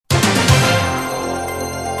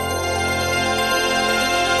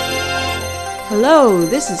Hello,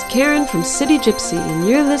 this is Karen from City Gypsy, and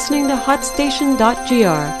you're listening to hotstation.gr,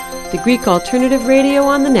 the Greek alternative radio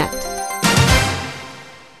on the net.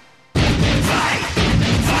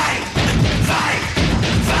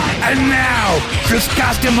 And now,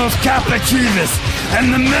 Christostomos Kapachivas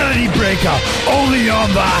and the Melody Breaker, only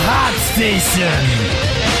on the Hot Station.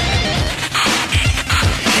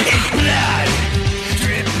 It's blood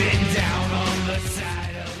dripping down on the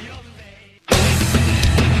side of your face.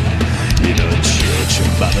 In a church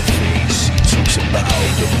by the face, talks about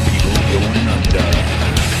the people going under.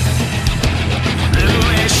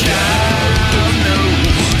 Revelation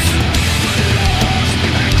knows.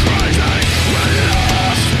 And cries like, we're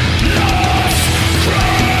lost, lost,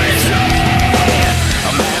 cries like.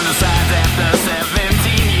 A man decides after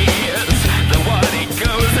 17 years that what he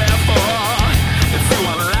goes there for is to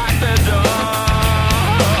unlock the door.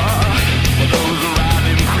 For those around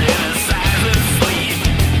him criticize his sleep.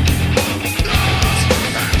 Lost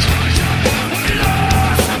and crazy,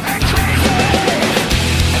 lost and crazy.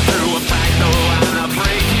 And through a back door and a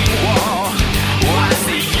breaking wall, I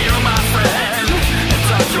see you, my friend, and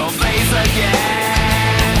touch your face again.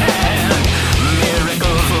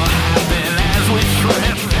 Miracles will happen as we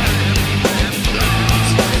trip.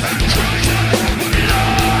 Lost and crazy,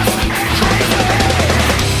 lost and crazy.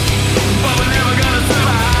 But we're never gonna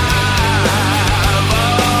survive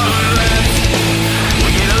unless we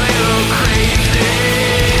get a little crazy.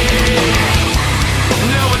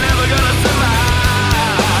 No, we're never gonna survive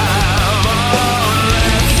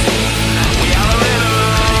unless we are a little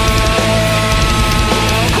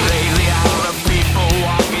crazy. Out of people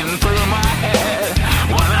walking through my head,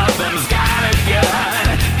 one of them's got a gun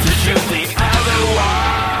to shoot the other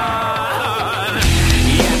one.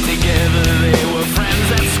 Yet together they were friends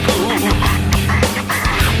at school.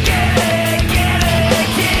 Get it, get it,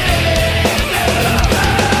 get it.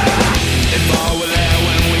 If all were there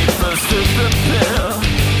when we first took the pill,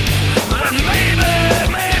 then maybe,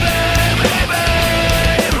 maybe, maybe,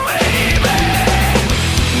 maybe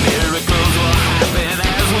miracles will happen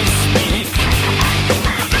as we speak.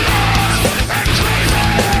 Lost and crazy,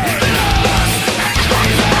 lost and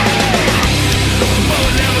crazy. But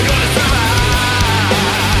we're never gonna survive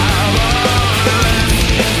unless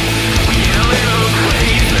we get a little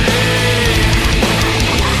crazy.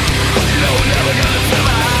 No, we're never gonna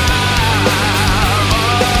survive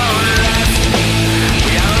unless we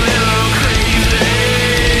got a little crazy.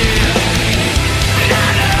 And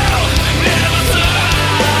I know never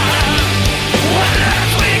survive unless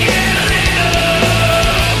we get a little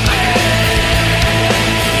crazy.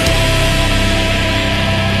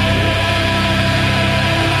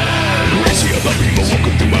 Other people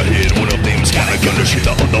walking through my head. One of them's got a gun to shoot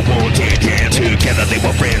the other one dead. Together they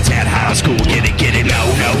were friends at high school. Get it, no,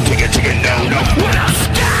 no, take it, no, no. When a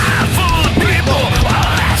sky full of people,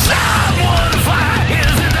 all that someone fight,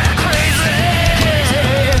 isn't that crazy?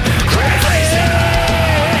 Crazy.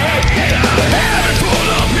 Heaven full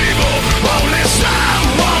of people, only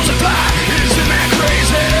someone to fly, isn't that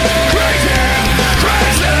crazy? Crazy,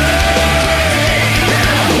 crazy.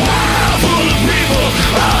 World full of people,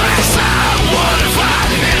 all that someone to fly,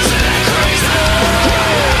 isn't that crazy?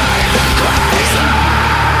 Crazy.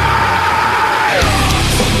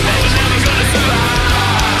 Never gonna survive unless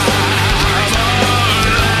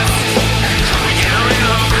we get a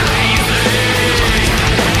little crazy.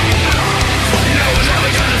 No, we're never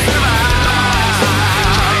gonna survive unless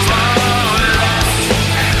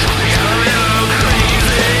we get a little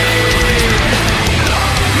crazy.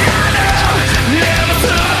 Never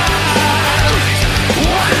survive unless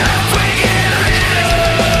we get a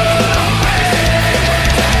little crazy.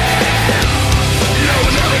 No,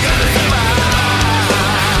 we're never gonna survive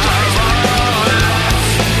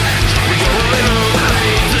unless we get a little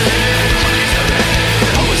crazy.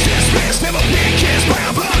 Always just rest, never been kissed by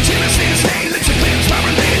a bunch of innocents. Hey, let's advance my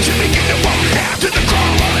religion, begin to walk after the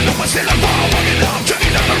crawl, rolling up, I still I'm all walking up,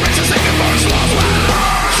 chugging down the races, singing first lost, we're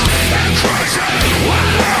lost and crazy, we're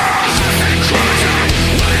lost and crazy,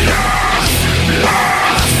 we're lost,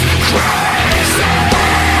 lost, crazy.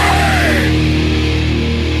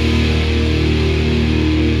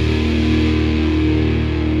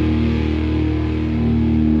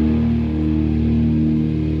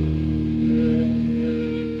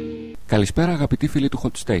 Καλησπέρα αγαπητοί φίλοι του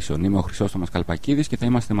Hot Station. Είμαι ο Χρυσόστομος Καλπακίδης και θα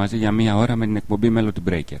είμαστε μαζί για μία ώρα με την εκπομπή Melody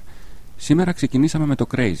Breaker. Σήμερα ξεκινήσαμε με το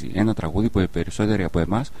Crazy, ένα τραγούδι που οι περισσότεροι από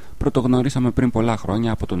εμάς πρωτογνωρίσαμε πριν πολλά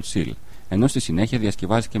χρόνια από τον Seal, ενώ στη συνέχεια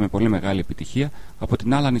διασκευάστηκε με πολύ μεγάλη επιτυχία από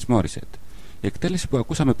την Alanis Morissette. Η εκτέλεση που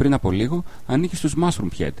ακούσαμε πριν από λίγο ανήκει στους Mushroom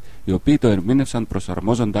Head, οι οποίοι το ερμήνευσαν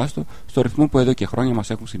προσαρμόζοντάς το στο ρυθμό που εδώ και χρόνια μας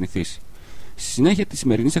έχουν συνηθίσει. Στη συνέχεια της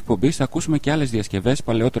σημερινής εκπομπής θα ακούσουμε και άλλες διασκευές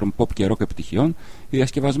παλαιότερων pop και rock επιτυχιών,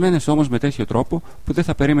 διασκευασμένες όμως με τέτοιο τρόπο που δεν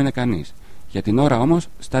θα περίμενε κανείς. Για την ώρα όμως,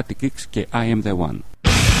 Static X και I Am The One.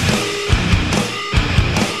 One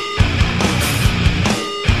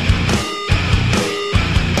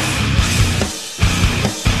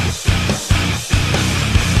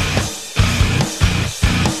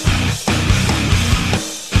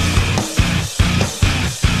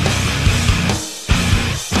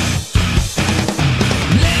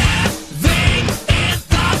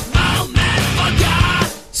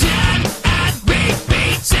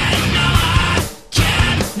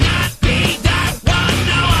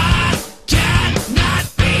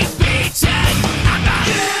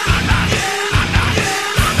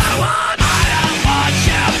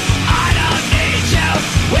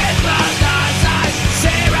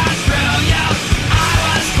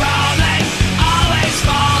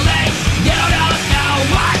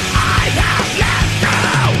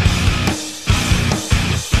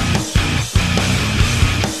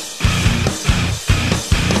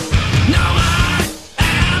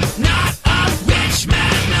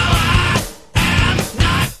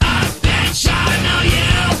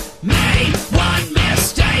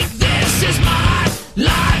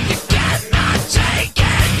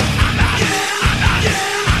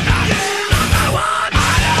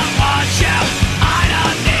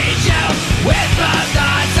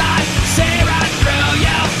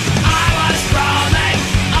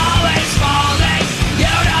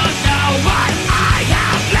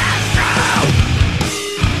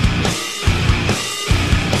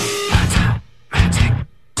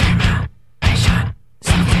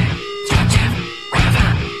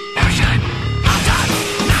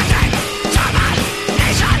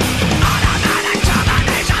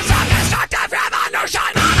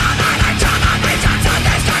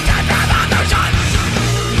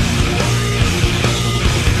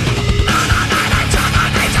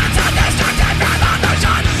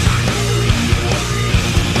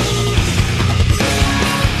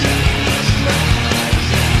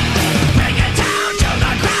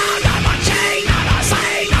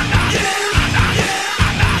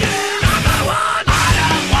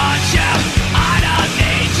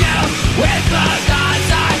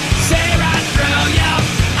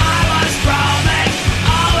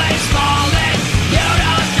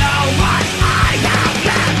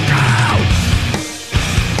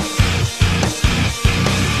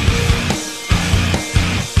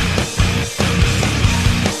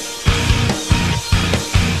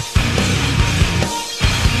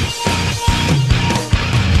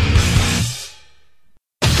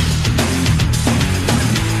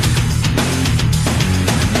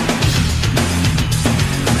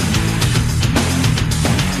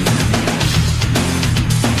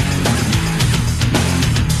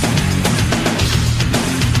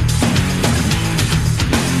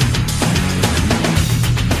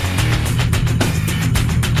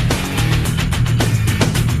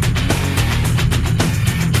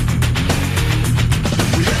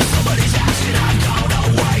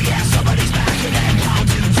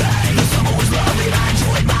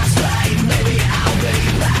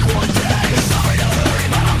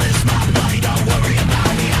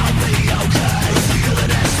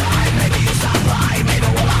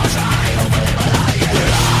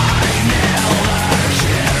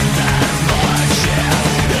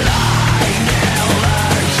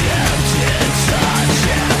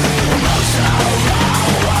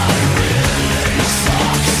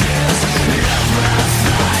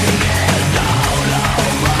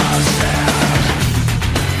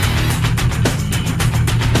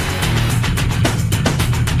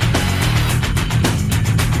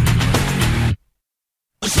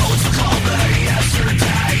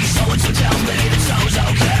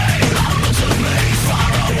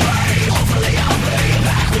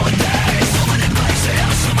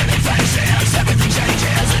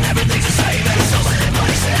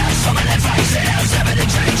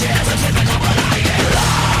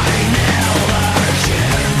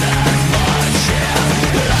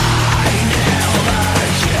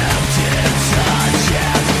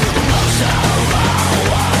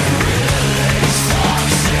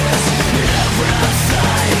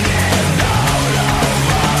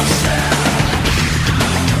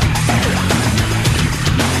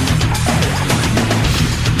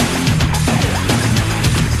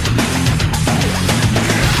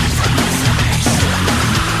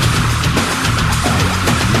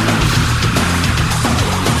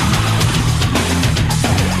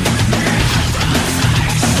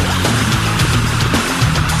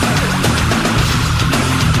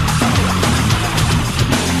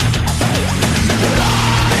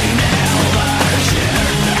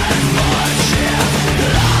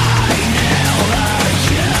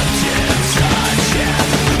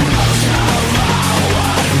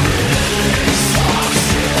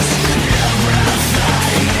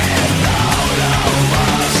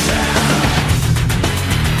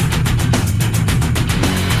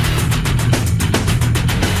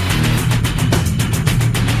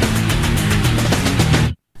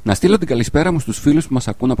Να στείλω την καλησπέρα μου στους φίλους που μας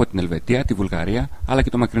ακούν από την Ελβετία, τη Βουλγαρία αλλά και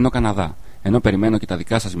το μακρινό Καναδά. Ενώ περιμένω και τα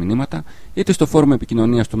δικά σας μηνύματα είτε στο φόρουμ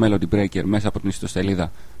επικοινωνίας του Melody Breaker μέσα από την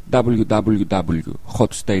ιστοσελίδα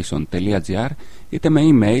www.hotstation.gr είτε με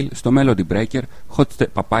email στο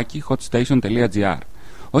melodybreaker@hotstation.gr.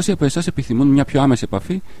 Όσοι από εσάς επιθυμούν μια πιο άμεση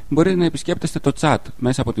επαφή, μπορείτε να επισκέπτεστε το chat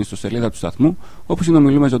μέσα από την ιστοσελίδα του σταθμού, όπου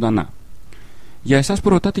συνομιλούμε ζωντανά. Για εσάς που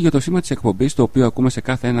ρωτάτε για το σήμα της εκπομπής, το οποίο ακούμε σε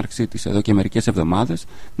κάθε έναρξή της εδώ και μερικές εβδομάδες,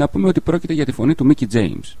 να πούμε ότι πρόκειται για τη φωνή του Mickey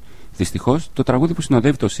James. Δυστυχώς, το τραγούδι που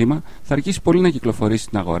συνοδεύει το σήμα θα αργήσει πολύ να κυκλοφορήσει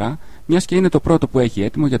στην αγορά, μιας και είναι το πρώτο που έχει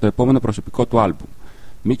έτοιμο για το επόμενο προσωπικό του άλμπουμ.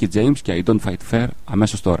 Mickey James και I Don't Fight Fair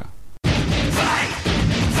αμέσως τώρα.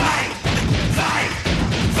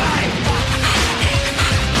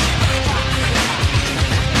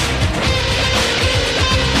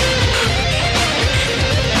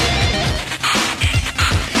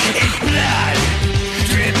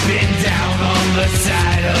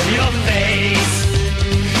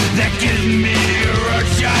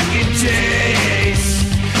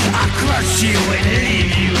 You and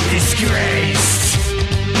leave you disgraced.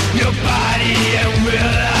 Your body and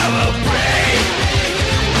will I will break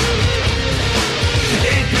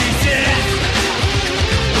in pieces.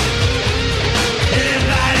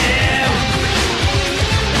 Invite him.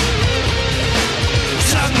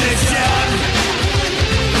 Submission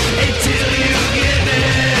until you give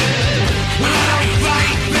in. When I don't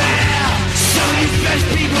fight fair, so you best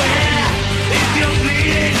beware. If you're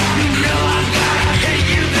bleeding, you know I'm gonna hit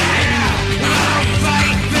you there.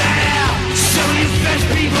 Fight fair, so you best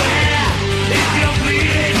beware. If you're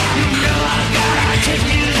bleeding, you know I gotta take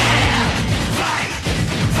you there. Fight,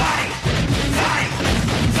 fight, fight,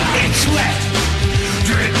 fight. It's sweat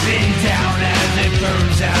dripping down as it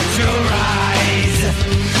burns out your eyes.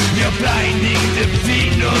 You're blinding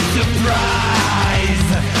defeat, no surprise.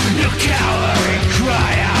 You cower and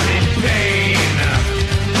cry out in pain.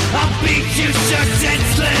 I'll beat you so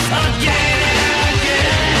senseless again and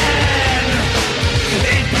again.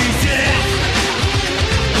 In pieces,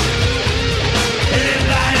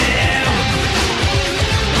 invite him.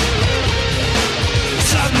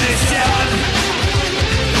 Submission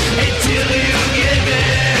until you give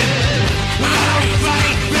in. When I don't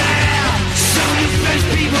fight fair, so you best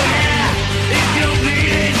beware. If you're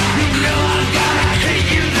bleeding, you know I'm gonna hit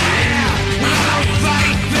you there. When I don't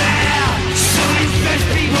fight fair.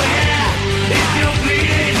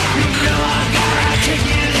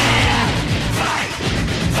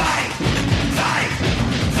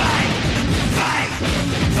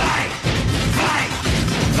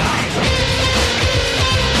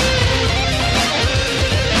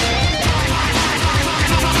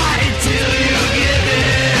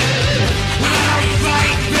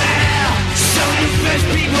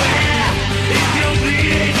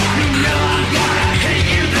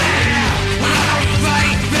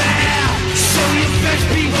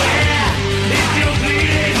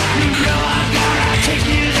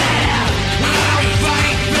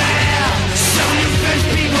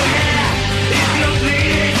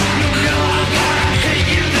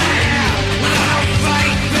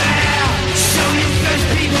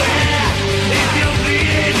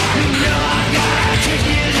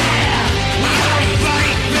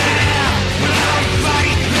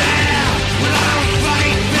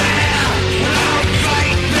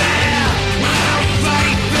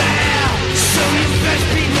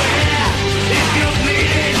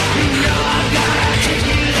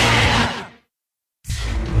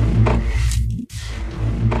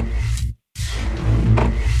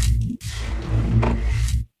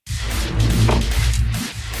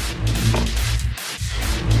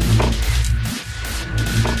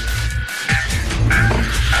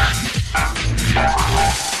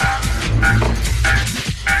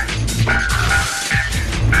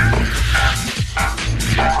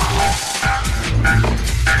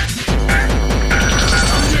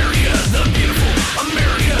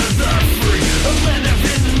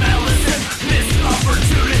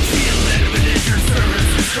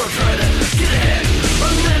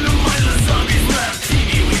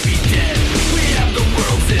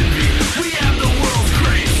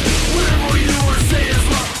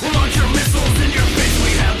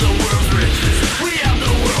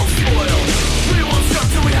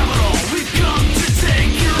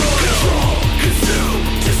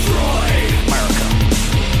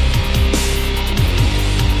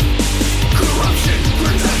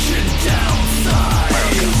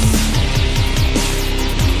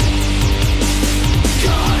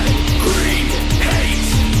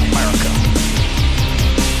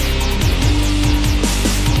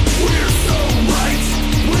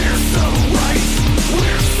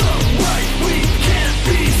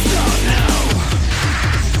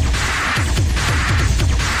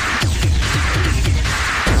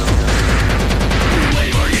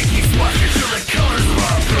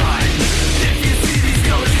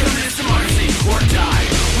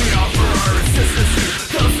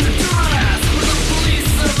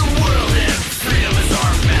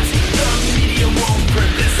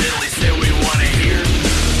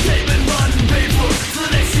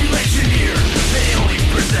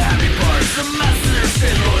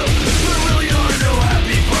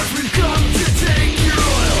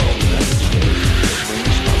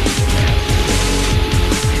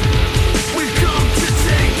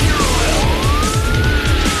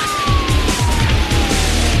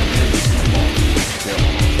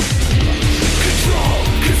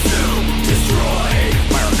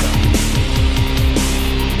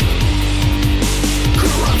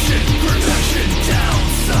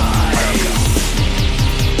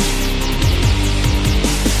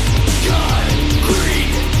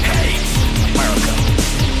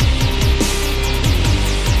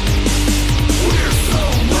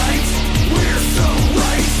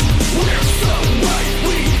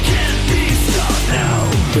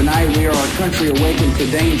 country awakened to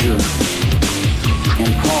danger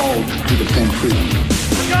and called to defend freedom.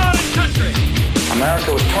 God and country!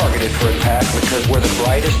 America was targeted for attack because we're the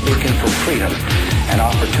brightest beacon for freedom and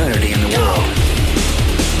opportunity in the world.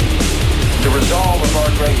 The resolve of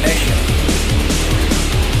our great nation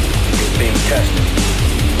is being tested.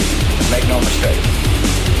 Make no mistake.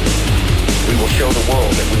 We will show the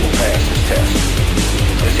world that we will pass this test.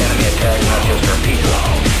 This enemy attacks not just our people,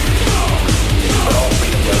 but all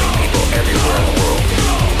freedom-loving people everywhere in the world.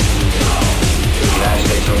 The United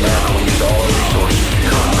States of America will use all the resources to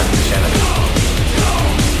combat this enemy.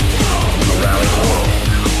 We will rally the world.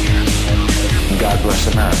 And God bless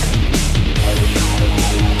America.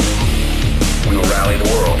 We will rally the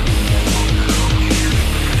world.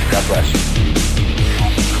 God bless you.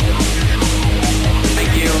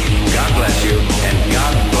 Thank you. God bless you. And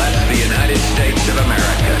God bless the United States of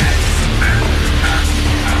America.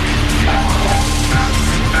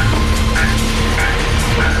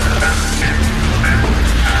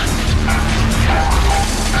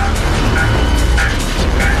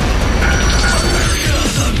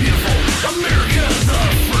 America the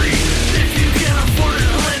free. If you can't afford it,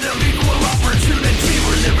 a land of equal opportunity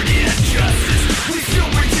where liberty and justice we still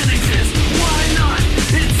pretend exist. Why not?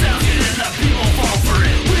 It sounds good and the people fall for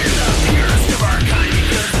it. We're the purest of our kind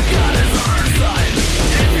because God is on our side.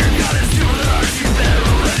 If your God is doing ours, you better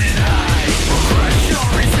run and hide. We'll crush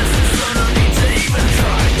all resistance, so no need to even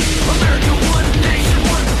try. America, one nation,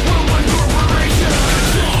 one world, one corporation.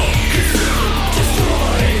 Consume,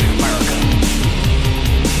 destroy America.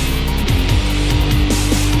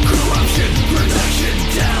 Corruption, protection,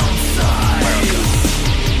 downside.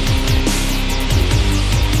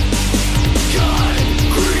 God,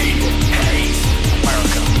 greed, hate.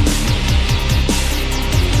 America.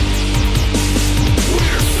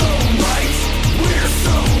 We're so right, we're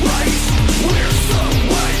so right, we're so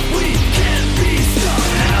right. We can't be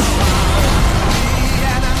stopped now. Be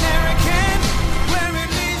an American, where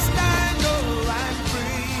at least I know I'm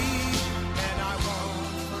free, and I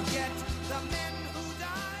won't forget the men who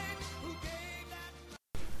died, who gave that.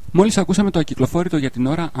 Μόλις ακούσαμε το ακυκλοφόρητο για την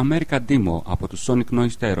ώρα America Demo από τους Sonic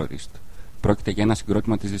Noise Terrorist. Πρόκειται για ένα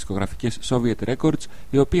συγκρότημα της δισκογραφικής Soviet Records,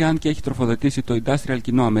 η οποία, αν και έχει τροφοδοτήσει το industrial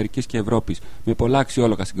κοινό Αμερικής και Ευρώπης με πολλά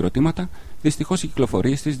αξιόλογα συγκροτήματα, δυστυχώς οι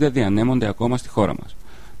κυκλοφορίες της δεν διανέμονται ακόμα στη χώρα μας.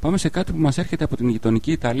 Πάμε σε κάτι που μας έρχεται από την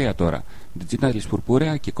γειτονική Ιταλία τώρα, Digitalis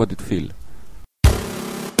Purpurea και Coded Phil.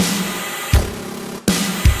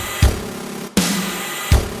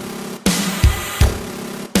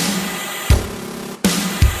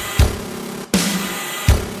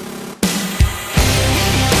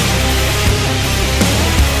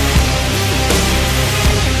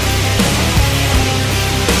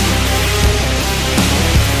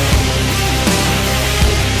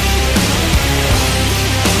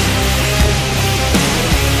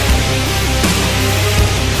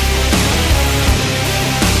 We're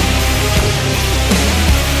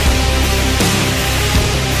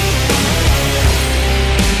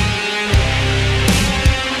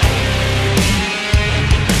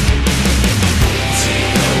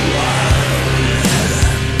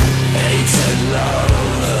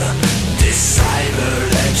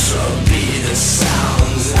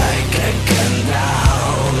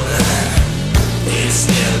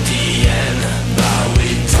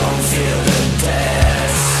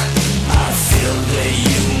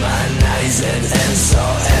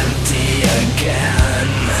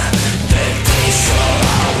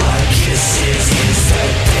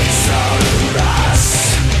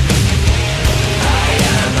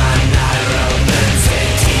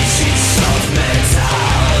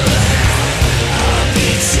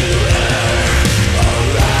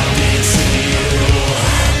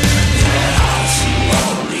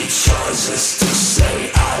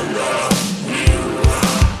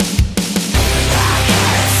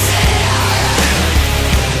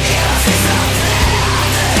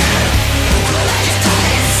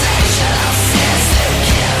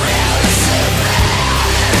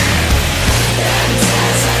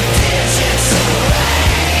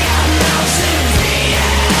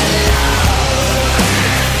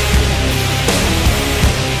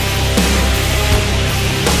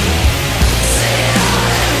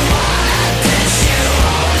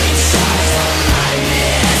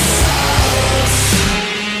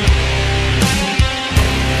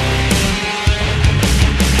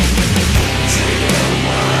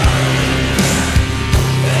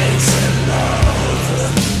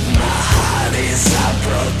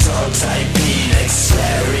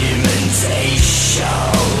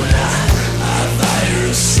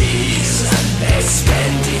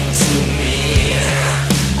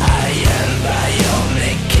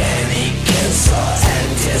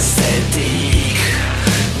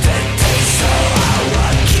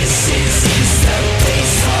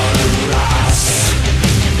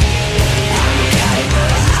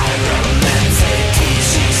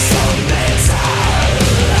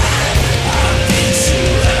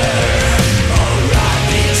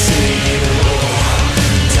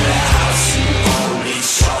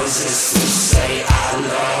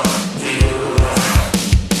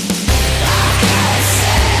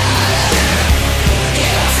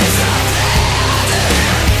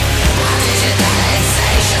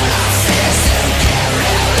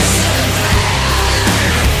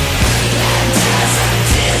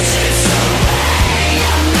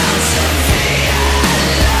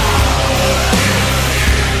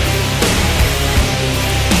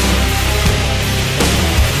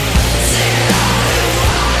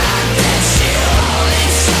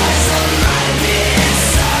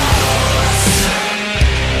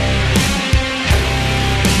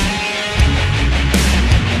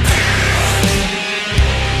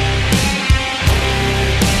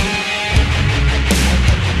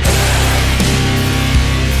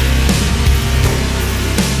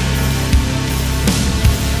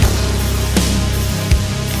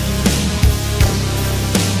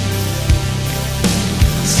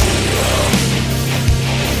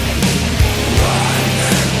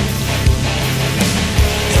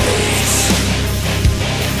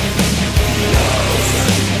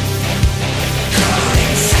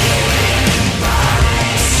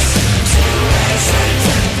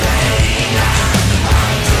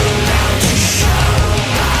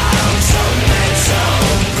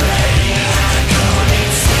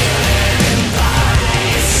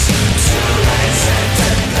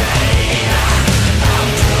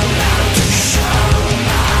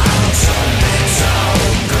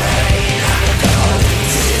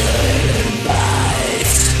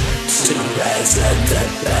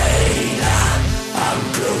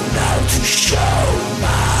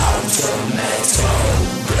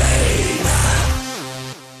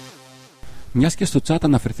Μιας και στο chat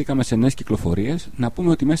αναφερθήκαμε σε νέες κυκλοφορίες, να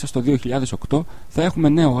πούμε ότι μέσα στο 2008 θα έχουμε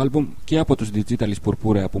νέο άλμπουμ και από τους Digitalis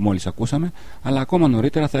Purpurea που μόλις ακούσαμε, αλλά ακόμα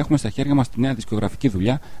νωρίτερα θα έχουμε στα χέρια μας τη νέα δισκογραφική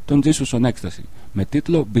δουλειά των Jesus on Ecstasy με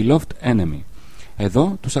τίτλο Beloved Enemy.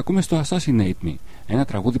 Εδώ τους ακούμε στο Assassinate Me, ένα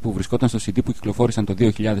τραγούδι που βρισκόταν στο CD που κυκλοφόρησαν το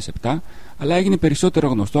 2007, αλλά έγινε περισσότερο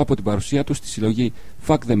γνωστό από την παρουσία τους στη συλλογή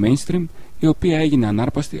Fuck the Mainstream, η οποία έγινε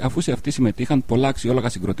ανάρπαστη αφού σε αυτή συμμετείχαν πολλά αξιόλογα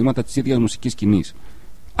συγκροτήματα της ίδιας μουσικής σκηνής.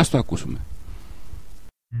 Ας το ακούσουμε.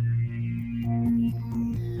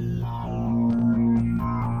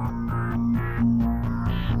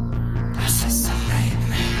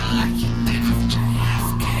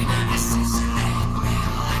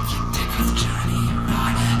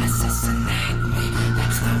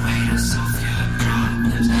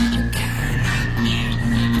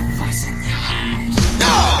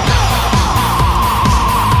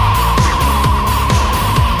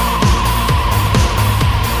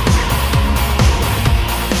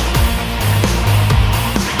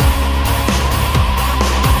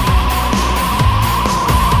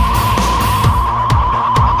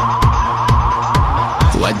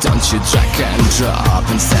 Don't you drag and drop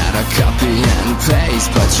instead of copy and paste?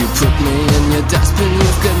 But you put me in your dustbin,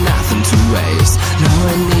 you've got nothing to waste. No,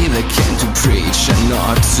 I neither came to preach and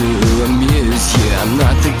not to amuse you. I'm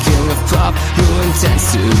not the king of pop who intends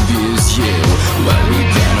to abuse you. When we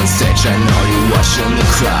get on stage, I know you're watching the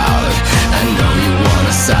crowd. I know you want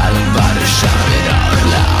a silent but I shout it out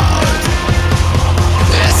loud.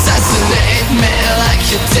 Assassinate me like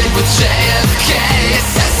you did with JFK.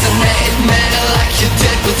 Assassinate me like you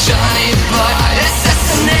did with Johnny Boy.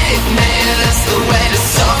 Assassinate me, that's the way to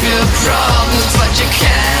solve your problems. But you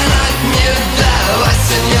cannot mute the voice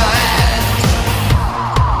in your head.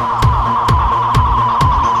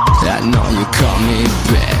 I know you call me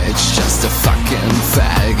bitch, just a fucking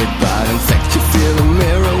faggot, but in fact you feel the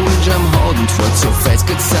mirror which I'm holding towards your face.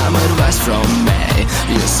 Get some advice from me.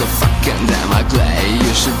 You're so fucking damn ugly.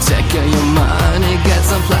 You should take care of your money, get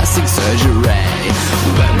some plastic surgery.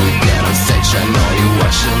 When we get on stage, I know you're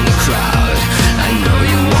watching the crowd. I know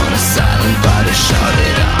you want a silent but I shout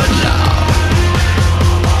it out loud.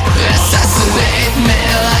 Assassinate me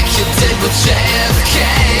like you did with JFK.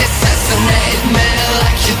 Assassinate me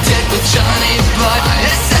like you did with Johnny Boy.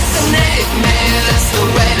 Assassinate me, that's the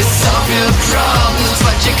way to solve your problems.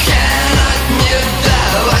 But you cannot mute the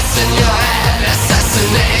voice in your head.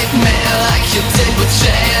 Assassinate me like you did with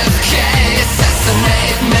JFK.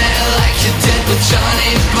 Assassinate me like you did with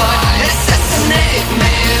Johnny Boy. Assassinate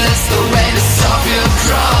me, that's the way to solve your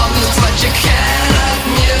problems. But you cannot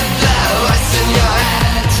mute the voice in your head.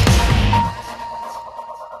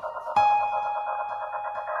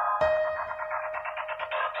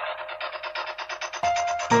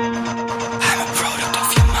 I'm a product of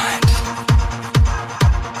your mind.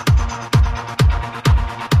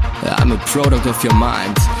 I'm a product of your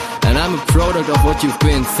mind. And I'm a product of what you've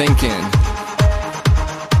been thinking.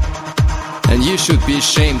 And you should be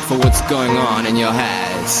ashamed for what's going on in your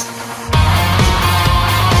head.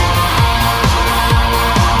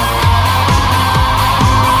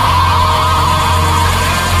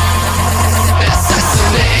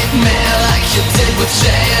 Assassinate me like you did with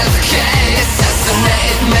JFK.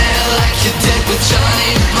 Assassinate me like you did with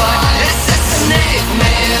Johnny Boy. Assassinate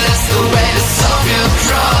me, that's the way to solve your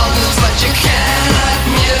problems. But you cannot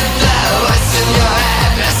mute the voice in your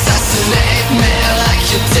head. Assassinate me like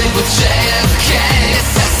you did with JFK.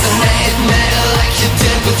 Assassinate me like you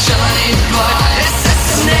did with Johnny Boy.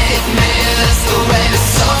 Assassinate me, that's the way to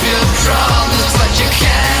solve your problems. But you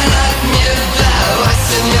cannot mute the voice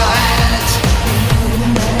in your head.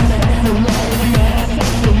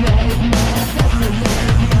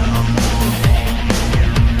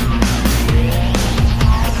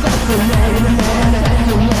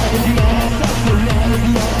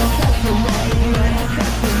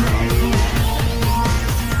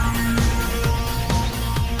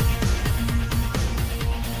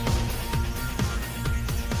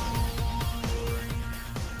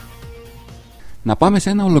 Να πάμε σε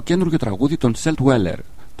ένα ολοκένουργιο τραγούδι των Selt Weller,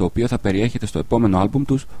 το οποίο θα περιέχεται στο επόμενο άλμπουμ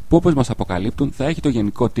τους, που όπως μας αποκαλύπτουν θα έχει το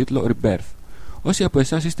γενικό τίτλο Rebirth. Όσοι από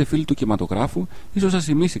εσάς είστε φίλοι του κινηματογράφου, ίσως σας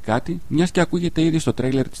θυμίσει κάτι, μιας και ακούγεται ήδη στο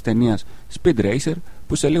τρέιλερ της ταινίας Speed Racer,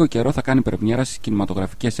 που σε λίγο καιρό θα κάνει πρεμιέρα στις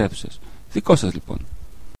κινηματογραφικές αίθουσες. Δικό σας λοιπόν.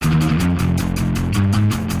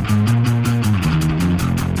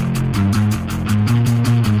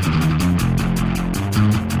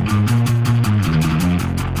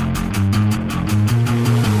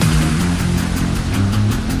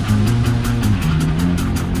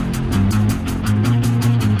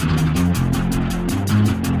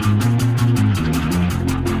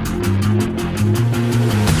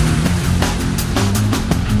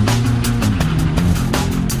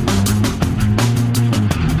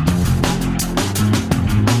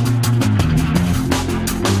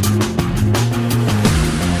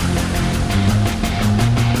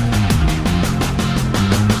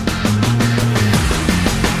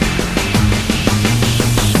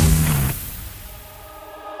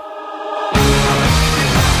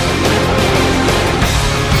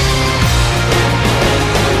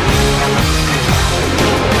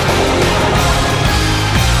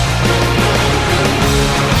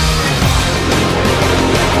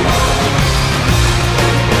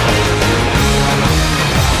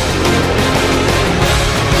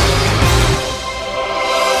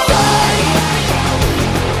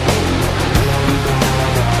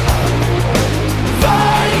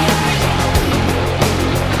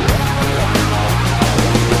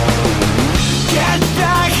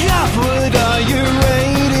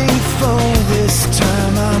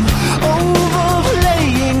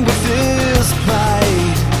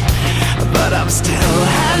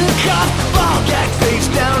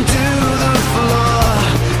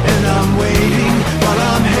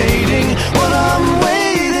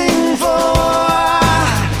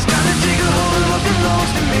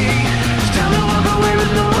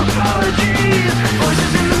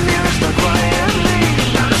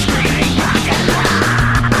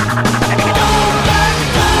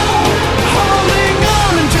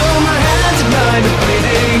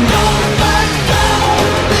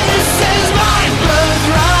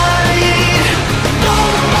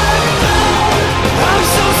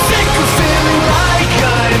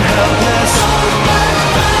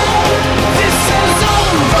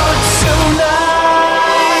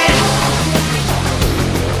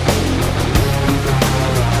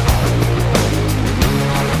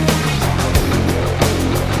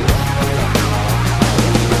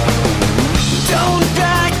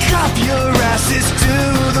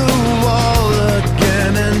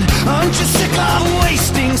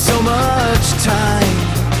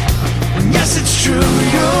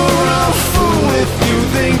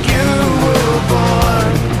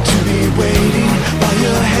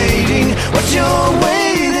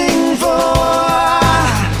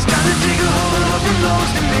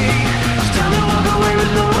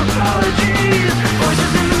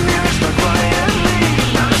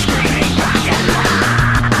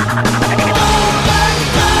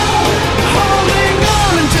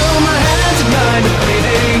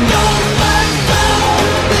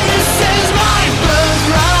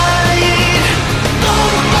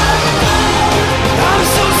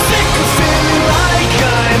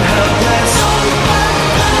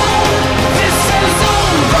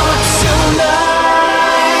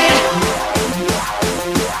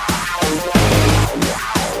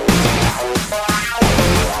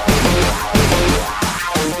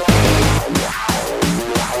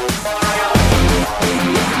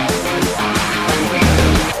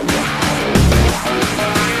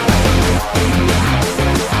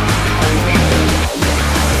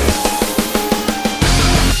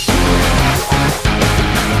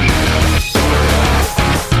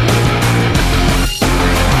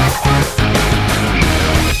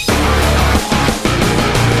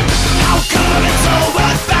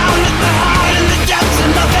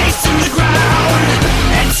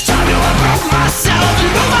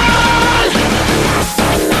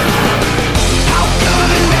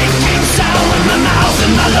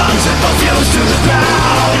 lungs that will fuse to the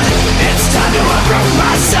ground. It's time to uproot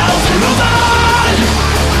myself and move on.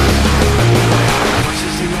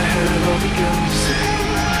 Voices in my head have all begun to sing.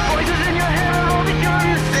 Voices in your head have all begun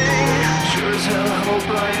to sing. Sure as hell hope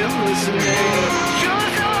I am listening. Sure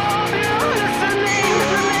as hell hope you're listening.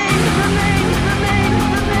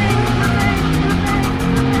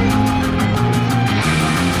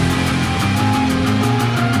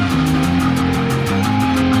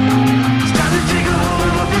 It's time to take a hold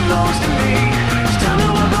of what belongs to me. It's time to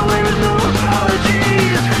walk away with no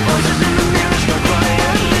apologies. Voices in the mirror start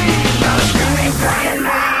quietly. Now screaming back at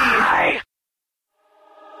me.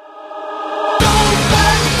 Don't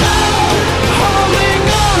back down. Holding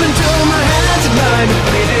on until my hands are blind and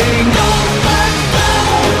bleeding. Don't back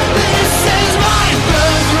down. This is my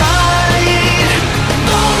birthright.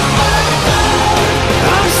 Don't back down.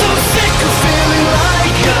 I'm so sick of feeling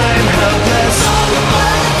like I'm helpless. Don't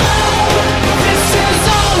back down. This is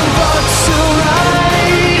over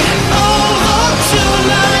tonight. Over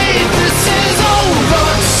tonight. This is over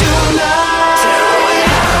tonight.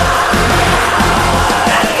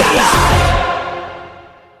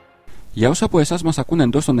 Για όσους από εσάς μας ακούν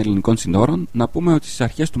εντός των ελληνικών συνόρων, να πούμε ότι στις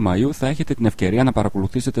αρχές του Μαΐου θα έχετε την ευκαιρία να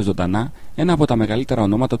παρακολουθήσετε ζωντανά ένα από τα μεγαλύτερα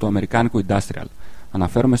ονόματα του αμερικάνικου Industrial.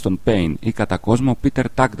 Αναφέρομαι στον Pain ή κατά κόσμο Peter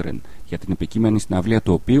Tagdren, για την επικείμενη συναυλία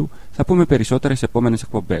του οποίου θα πούμε περισσότερες σε επόμενες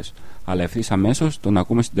εκπομπές. Αλλά ευθύς αμέσως τον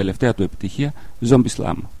ακούμε στην τελευταία του επιτυχία, Zombie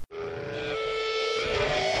Slam.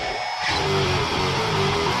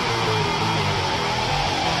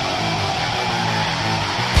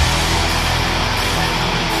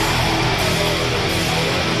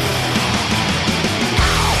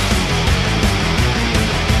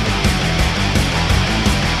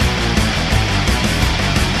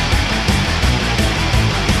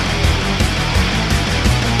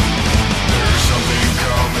 There's something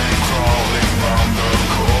coming crawling round the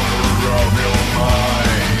corner of your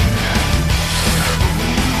mind.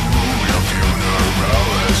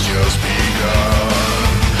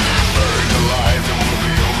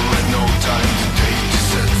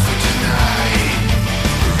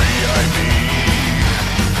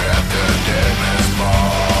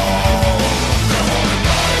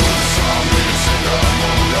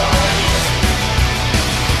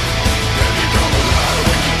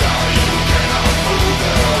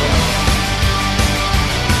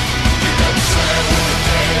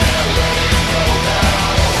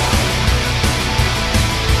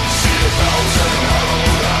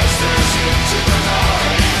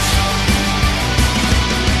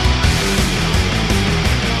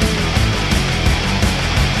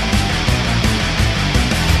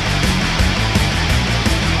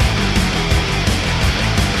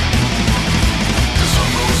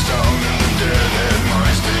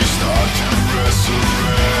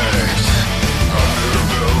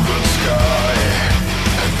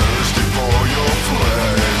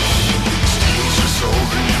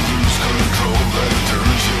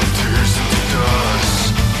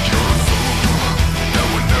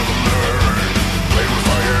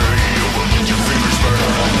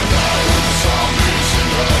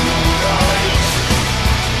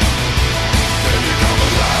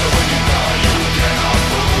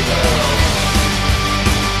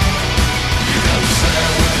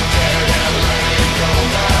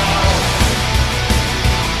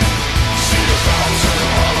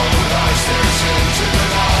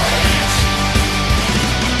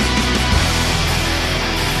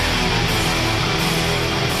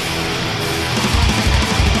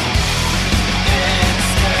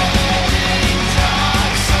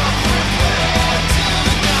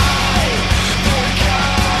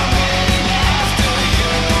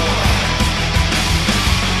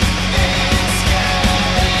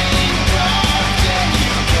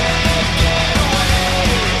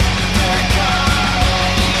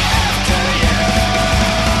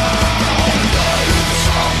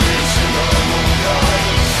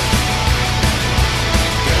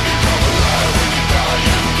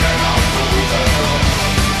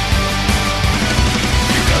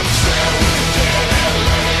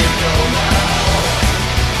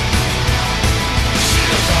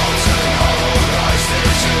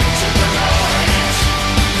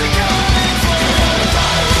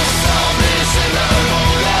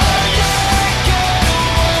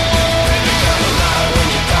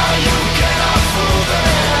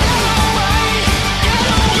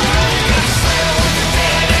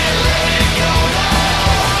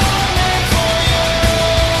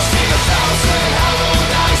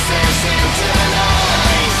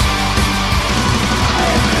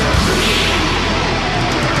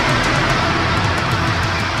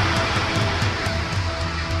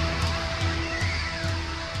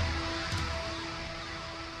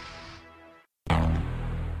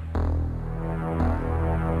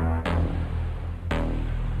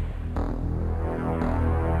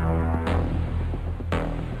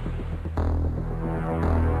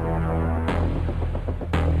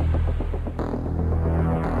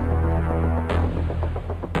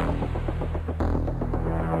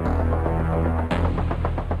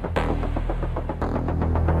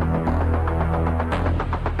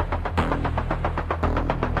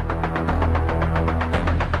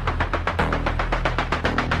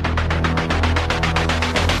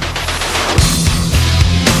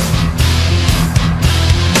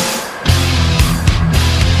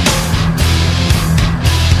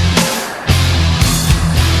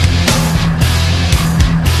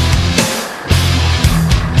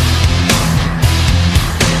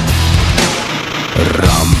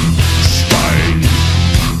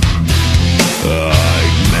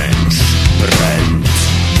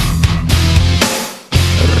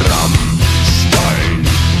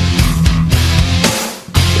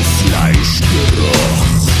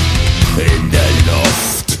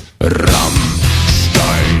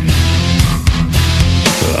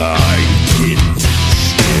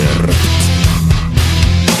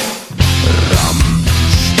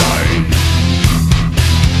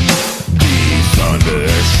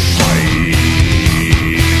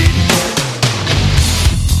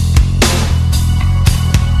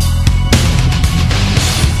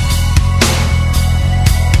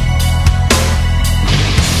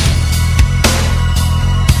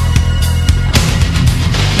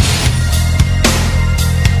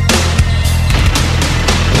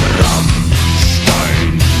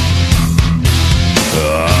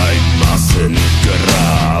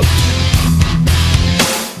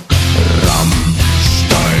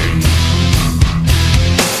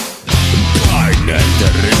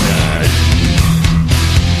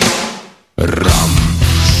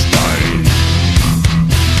 Rammstein.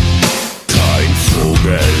 Kein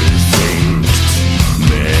Vogel singt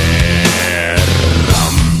mehr.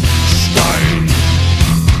 Rammstein.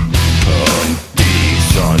 Und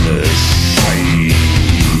die Sonne scheint.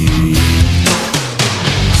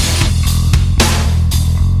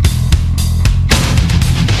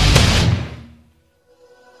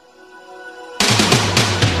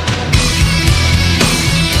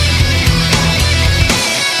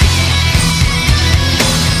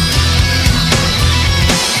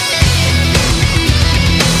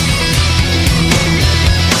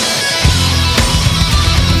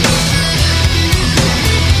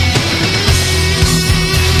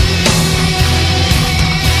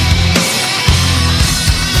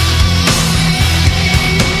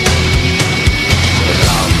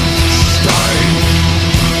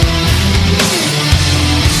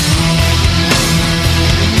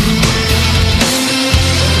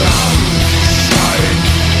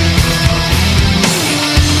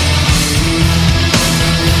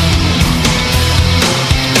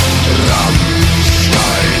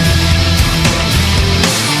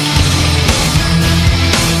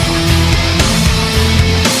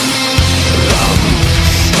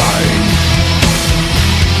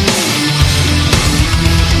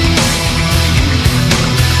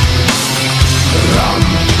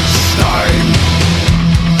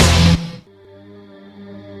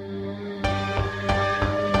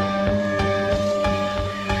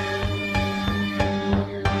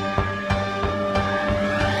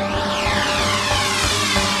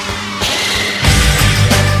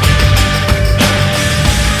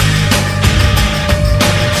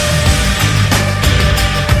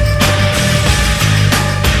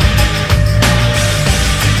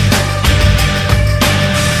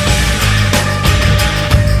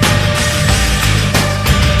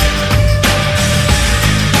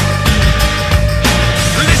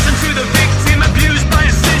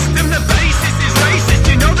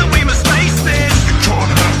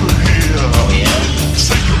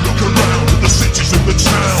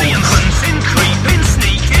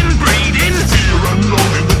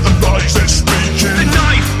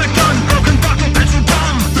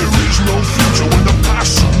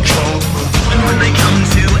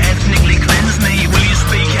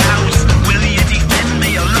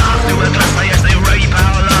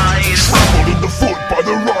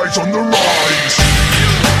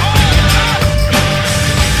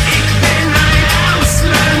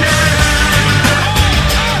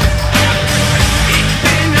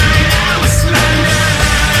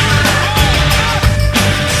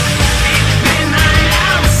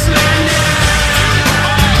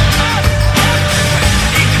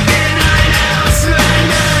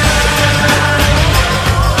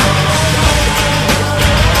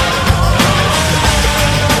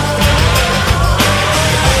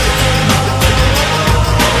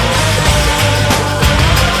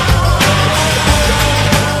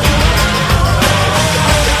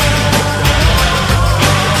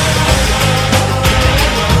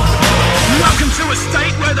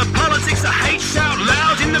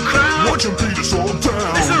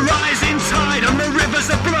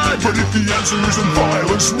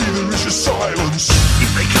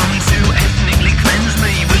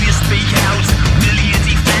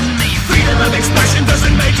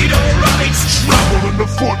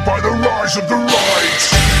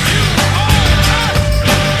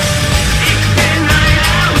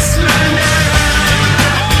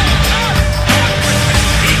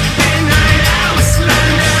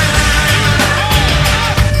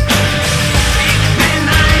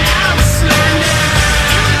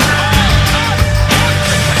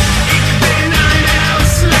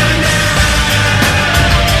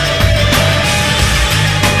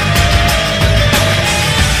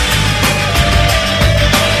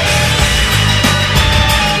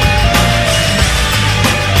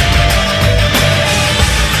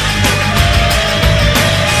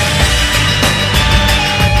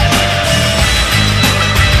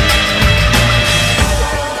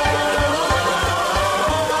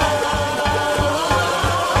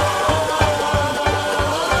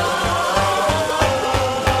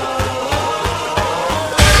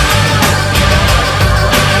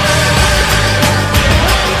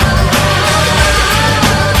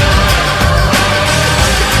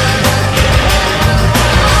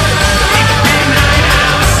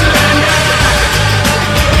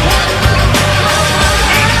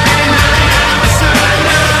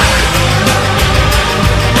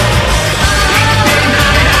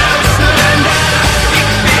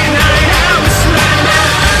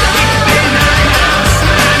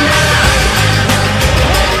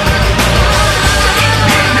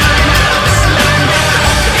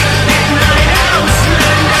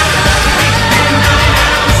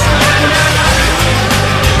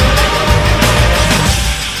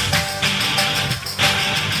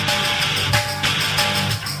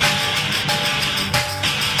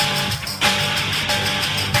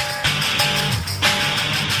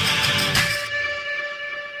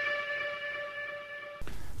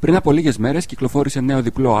 Πριν από λίγες μέρες κυκλοφόρησε νέο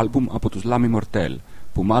διπλό άλμπουμ από τους Lamy Mortel,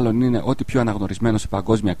 που μάλλον είναι ό,τι πιο αναγνωρισμένο σε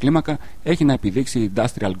παγκόσμια κλίμακα έχει να επιδείξει η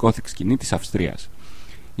Industrial Gothic σκηνή της Αυστρίας.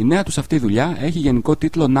 Η νέα τους αυτή δουλειά έχει γενικό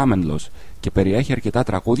τίτλο Namenlos και περιέχει αρκετά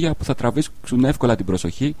τραγούδια που θα τραβήξουν εύκολα την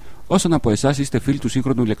προσοχή όσων από εσάς είστε φίλοι του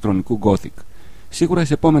σύγχρονου ηλεκτρονικού Gothic. Σίγουρα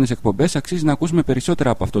στις επόμενες εκπομπές αξίζει να ακούσουμε περισσότερα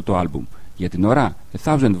από αυτό το άλμπουμ. Για την ώρα,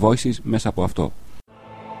 A Thousand Voices μέσα από αυτό.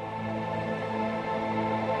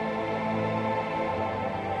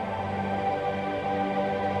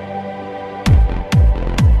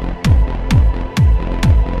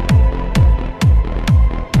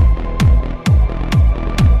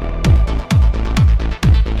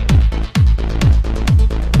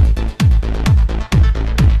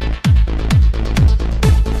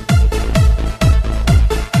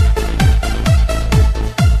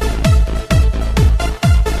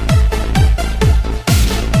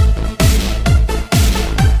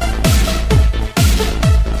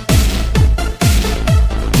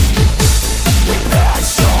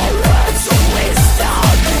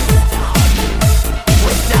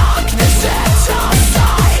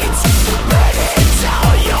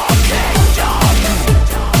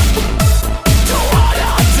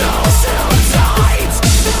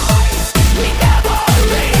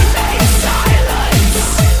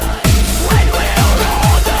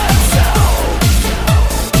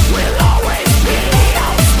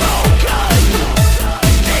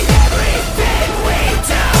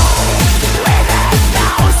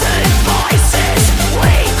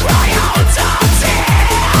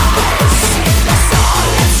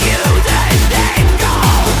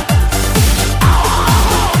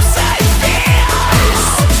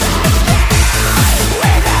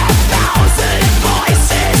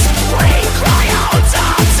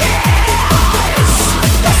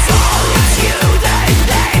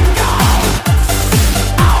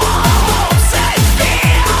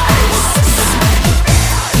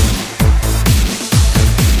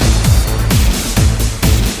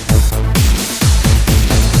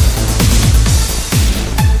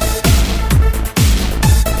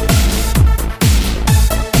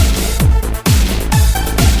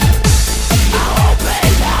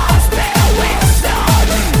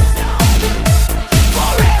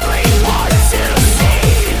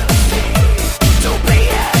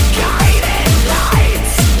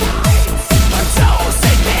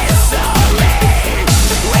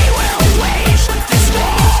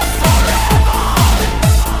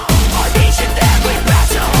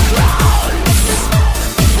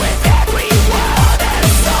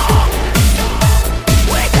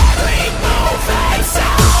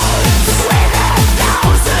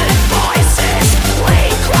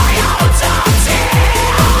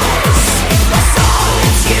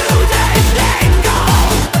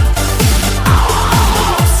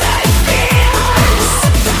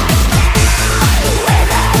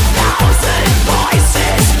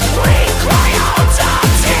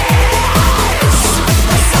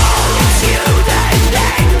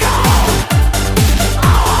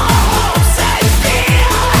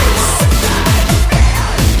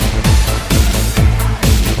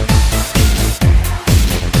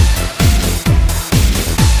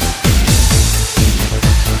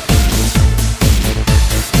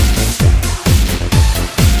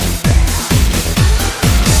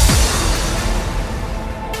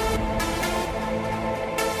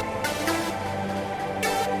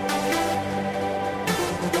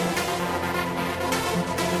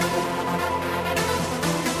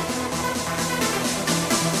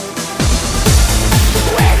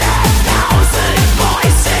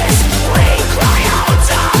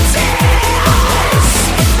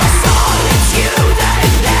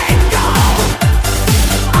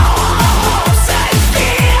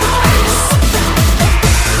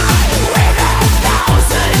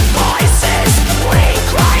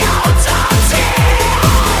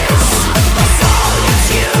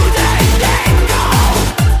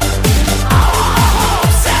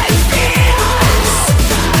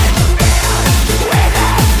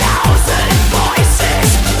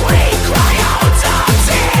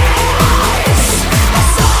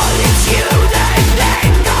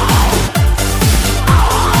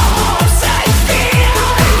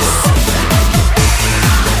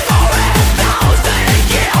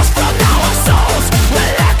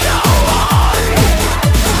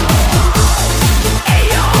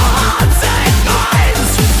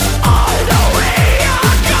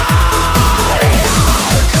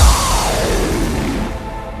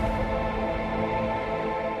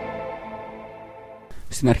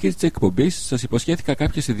 Στην αρχή της εκπομπής σας υποσχέθηκα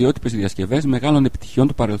κάποιες ιδιότυπες διασκευές μεγάλων επιτυχιών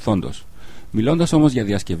του παρελθόντος. Μιλώντας όμως για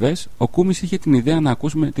διασκευές, ο Κούμις είχε την ιδέα να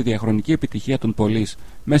ακούσουμε τη διαχρονική επιτυχία των Police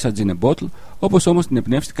μέσα Gin a Bottle, όπως όμως την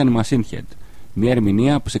εμπνεύστηκαν οι Machine Head. Μια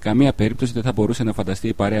ερμηνεία που σε καμία περίπτωση δεν θα μπορούσε να φανταστεί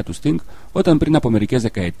η παρέα του Sting όταν πριν από μερικές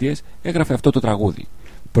δεκαετίες έγραφε αυτό το τραγούδι.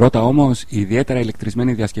 Πρώτα όμως η ιδιαίτερα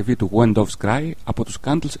ηλεκτρισμένη διασκευή του When Doves Cry από τους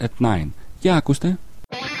Candles at 9. Για ακούστε.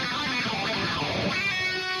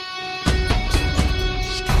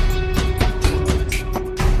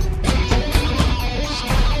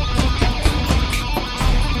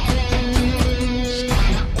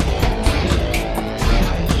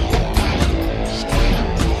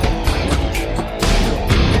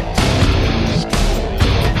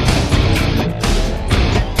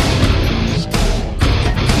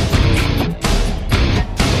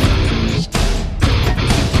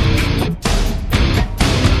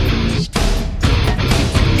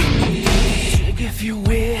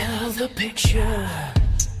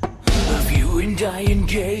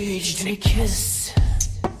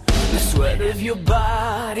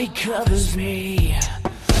 Covers me.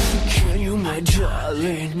 Can you, my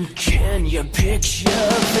darling, can you picture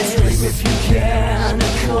this? If you can,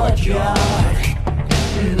 a courtyard,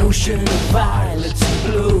 an ocean of violets in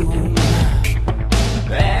bloom.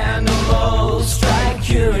 Animals strike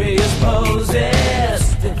curious poses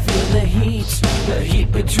that feel the heat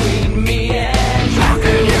between me and you. How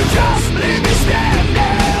can you just leave me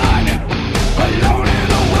standing alone in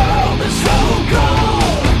a world that's so cold?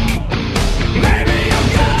 Maybe I'm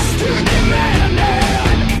just too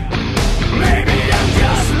demanding. Maybe I'm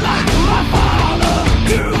just like my father,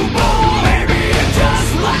 too bold. Maybe I'm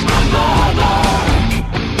just like my mother.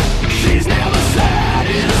 She's never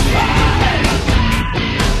satisfied.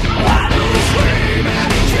 Why do we scream at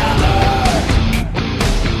each other?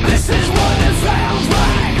 This is what it sounds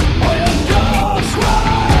like when dogs cry.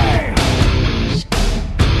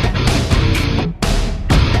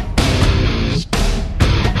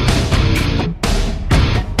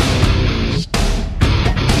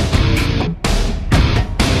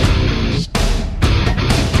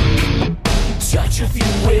 Touch, if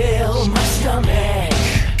you will, my stomach.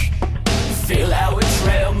 Feel how it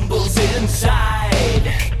trembles inside.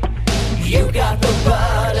 You got the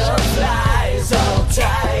butterflies all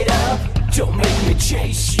tied up. Don't make me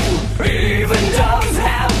chase you, even dogs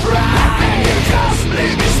have pride. How can you just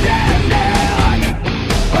leave me standing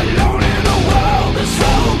alone in a world that's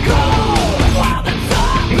so cold?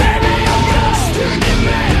 Maybe I'm just too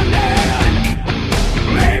demanding.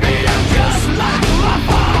 Maybe I'm just like my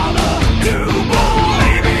father, too bold.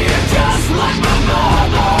 Maybe I'm just like my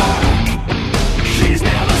mother. She's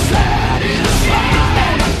never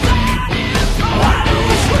satisfied. Why do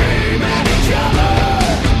we scream at each other?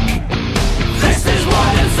 This is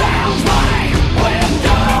what it sounds like when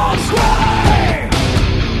dogs cry.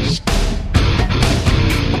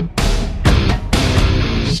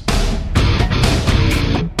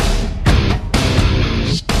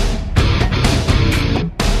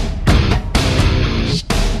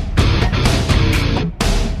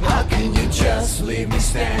 How can you just leave me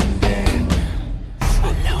standing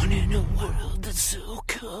alone in a world that's so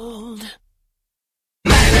cold?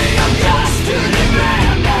 Maybe I'm just too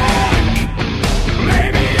demanding.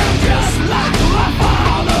 Maybe I'm just like my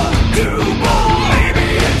father, too bold. Maybe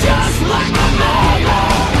I'm just like my mother.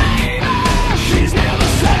 She's never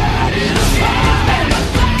satisfied.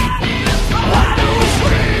 Why do we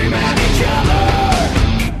scream at each other?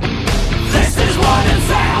 This is what it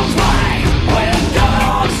sounds like when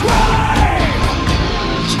dogs cry.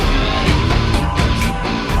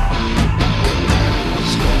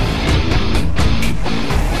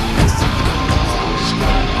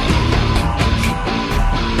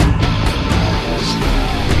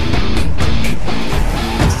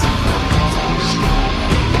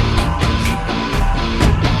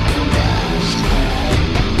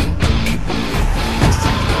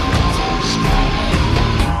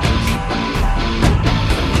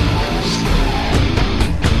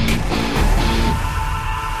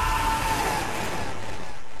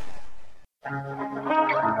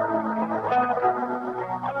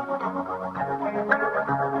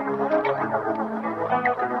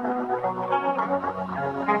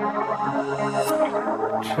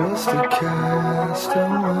 Just a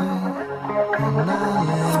castaway, an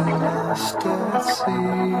island lost at sea.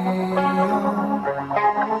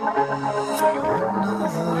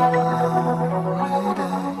 Another lonely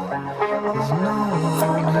day. There's no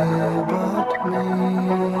one here but me.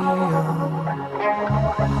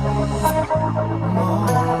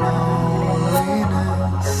 More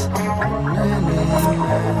loneliness than any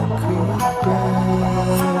man could bear.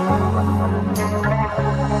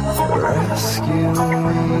 Rescue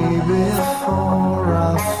me before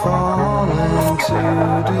I fall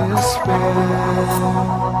despair.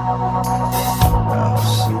 I've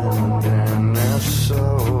sinned and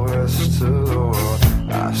SOS to the world.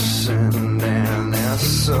 I sinned and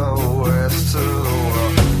SOS to the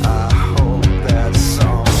world. I hope that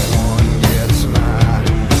someone gets mine.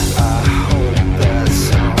 I hope that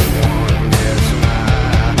someone gets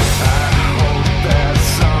mine. I hope that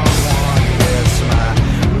someone gets my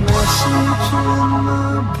message in the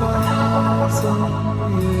bottle,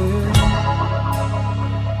 yeah.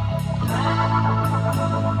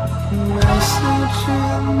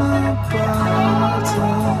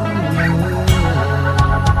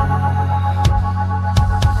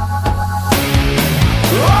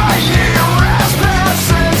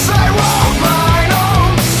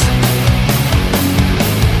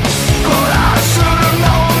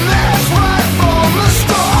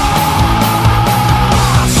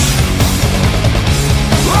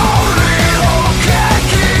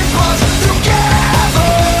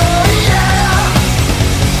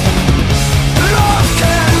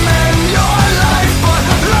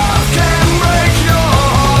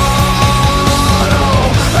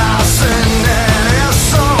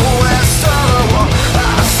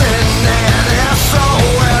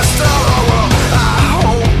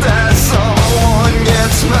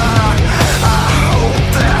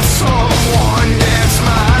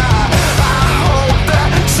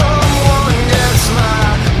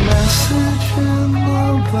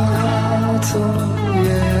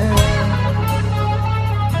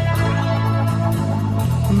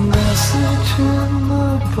 Message in the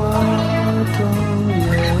bottle,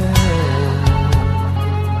 yeah.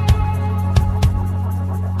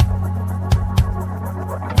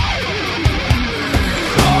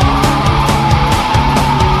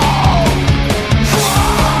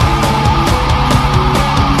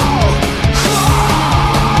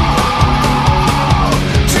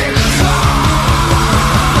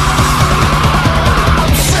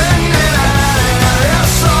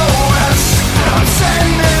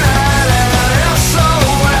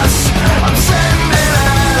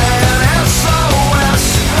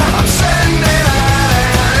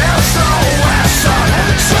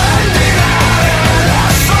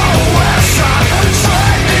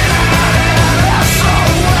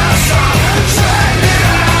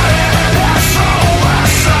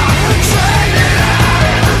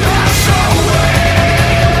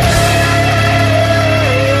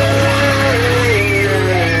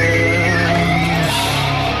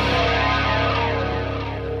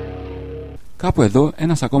 Κάπου εδώ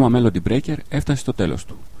ένας ακόμα Melody Breaker έφτασε στο τέλος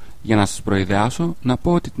του. Για να σας προειδεάσω, να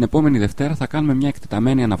πω ότι την επόμενη Δευτέρα θα κάνουμε μια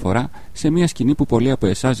εκτεταμένη αναφορά σε μια σκηνή που πολλοί από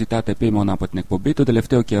εσάς ζητάτε επίμονα από την εκπομπή τον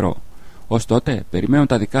τελευταίο καιρό. Ως τότε, περιμένω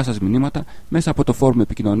τα δικά σας μηνύματα μέσα από το φόρουμ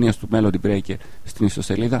επικοινωνίας του Melody Breaker στην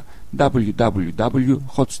ιστοσελίδα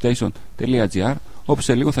www.hotstation.gr, όπου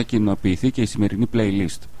σε λίγο θα κοινοποιηθεί και η σημερινή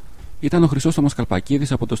playlist. Ήταν ο Χρυσόστομος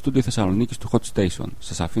Καλπακίδης από το στούντιο Θεσσαλονίκης του Hot Station.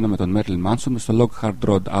 Σας αφήνω με τον Marilyn Manson στο Lockhart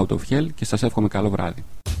Road Out of Hell και σας εύχομαι καλό βράδυ.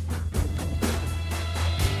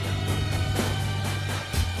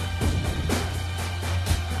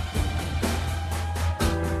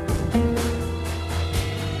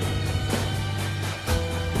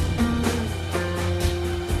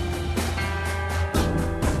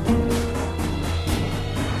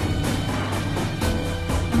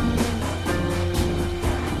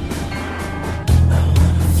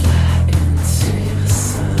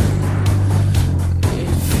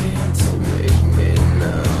 Make me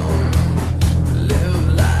numb.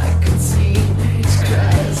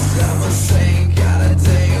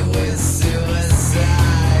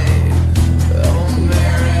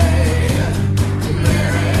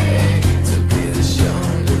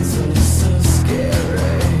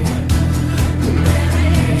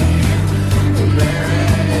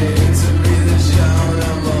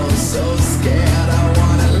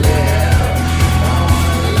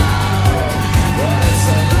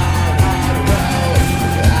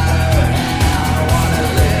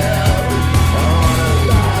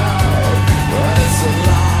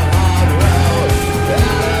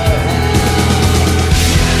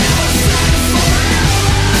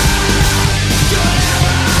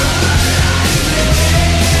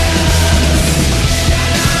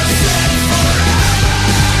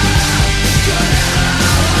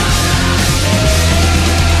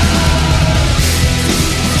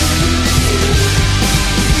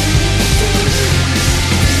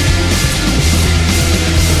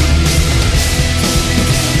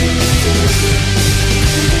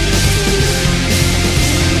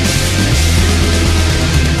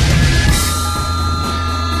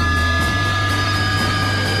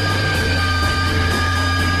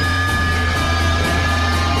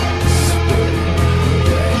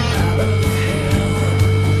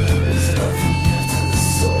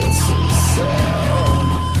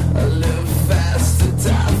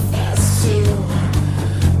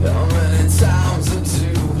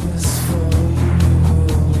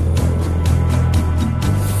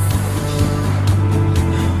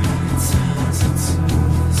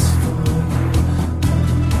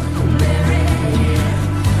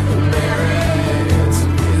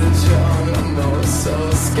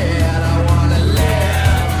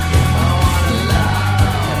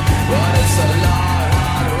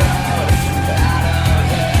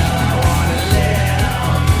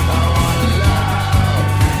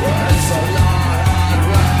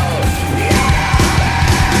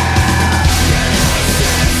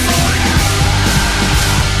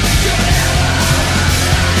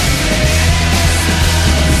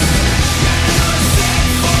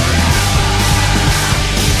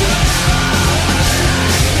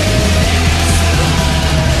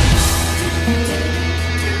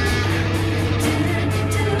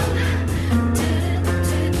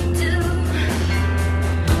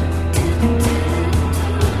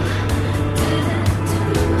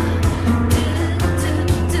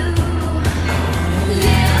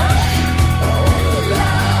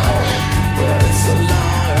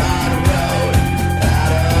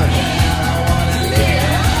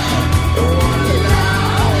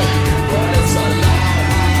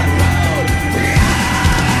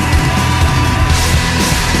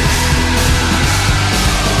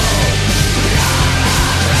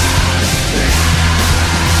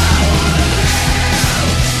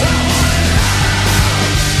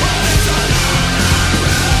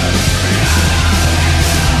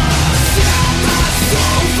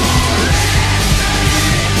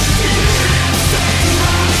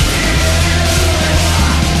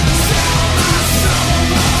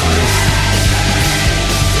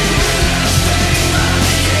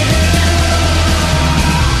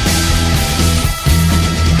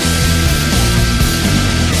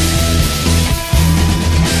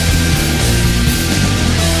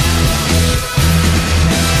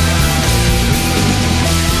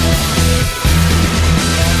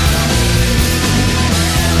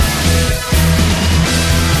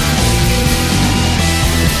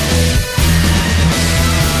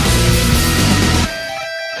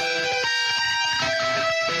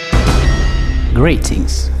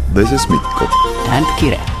 Greetings. This is Mitko And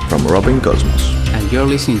Kire. From Robin Cosmos. And you're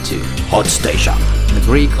listening to Hot Station, the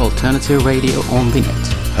Greek alternative radio on the net.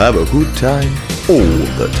 Have a good time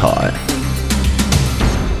all the time.